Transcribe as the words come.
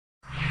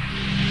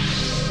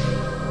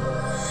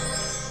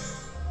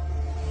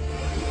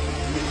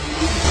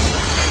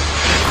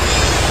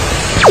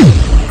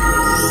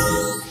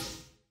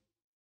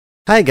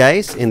Hi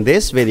guys, in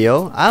this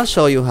video, I'll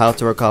show you how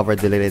to recover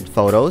deleted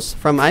photos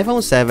from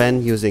iPhone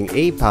 7 using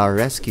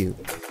ApowerRescue.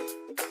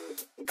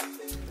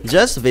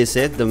 Just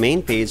visit the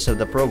main page of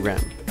the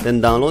program,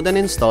 then download and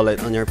install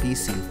it on your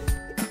PC.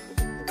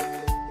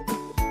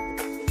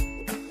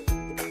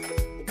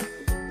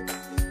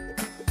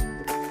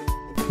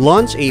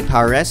 Launch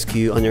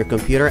ApowerRescue on your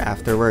computer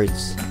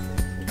afterwards.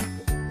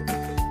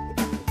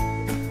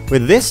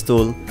 With this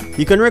tool,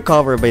 you can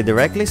recover by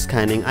directly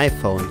scanning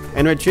iPhone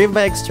and retrieve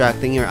by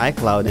extracting your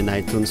iCloud and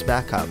iTunes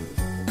backup.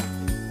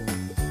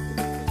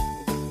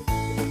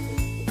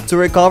 To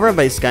recover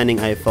by scanning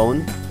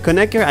iPhone,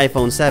 connect your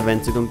iPhone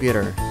 7 to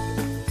computer.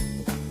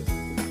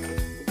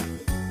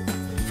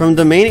 From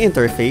the main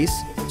interface,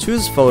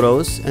 choose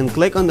Photos and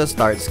click on the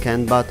Start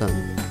Scan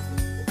button.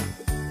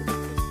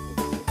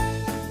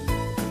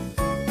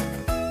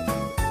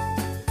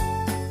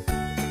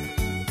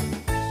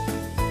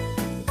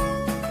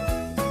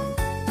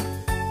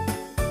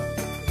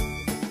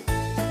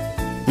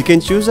 You can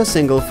choose a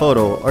single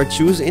photo or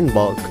choose in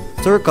bulk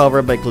to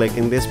recover by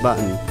clicking this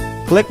button.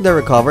 Click the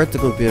Recover to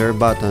Computer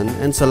button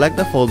and select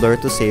a folder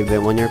to save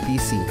them on your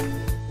PC.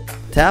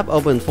 Tap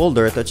Open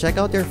Folder to check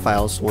out your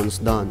files once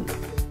done.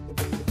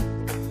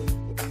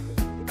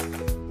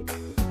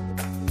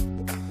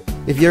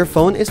 If your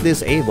phone is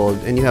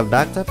disabled and you have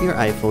backed up your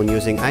iPhone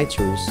using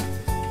iTunes,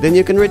 then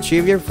you can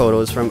retrieve your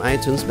photos from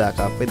iTunes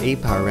Backup with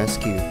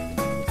ApowerRescue.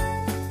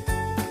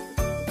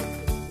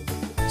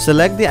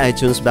 Select the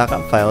iTunes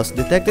backup files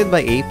detected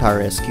by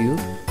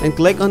ApowerRescue and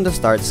click on the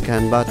Start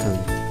Scan button.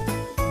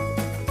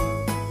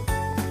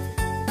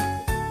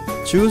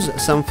 Choose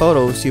some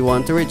photos you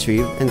want to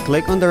retrieve and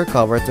click on the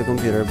Recover to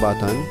Computer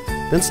button,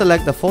 then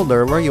select the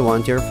folder where you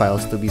want your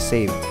files to be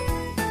saved.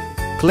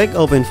 Click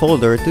Open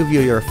Folder to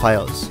view your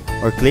files,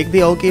 or click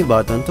the OK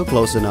button to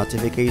close the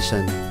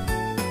notification.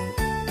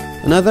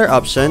 Another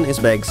option is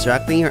by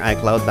extracting your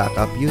iCloud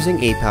backup using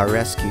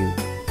ApowerRescue.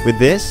 With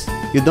this,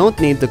 you don't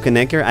need to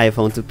connect your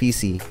iPhone to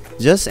PC.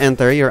 Just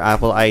enter your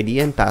Apple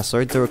ID and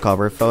password to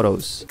recover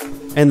photos.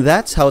 And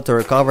that's how to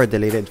recover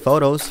deleted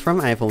photos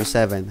from iPhone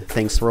 7.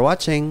 Thanks for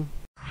watching!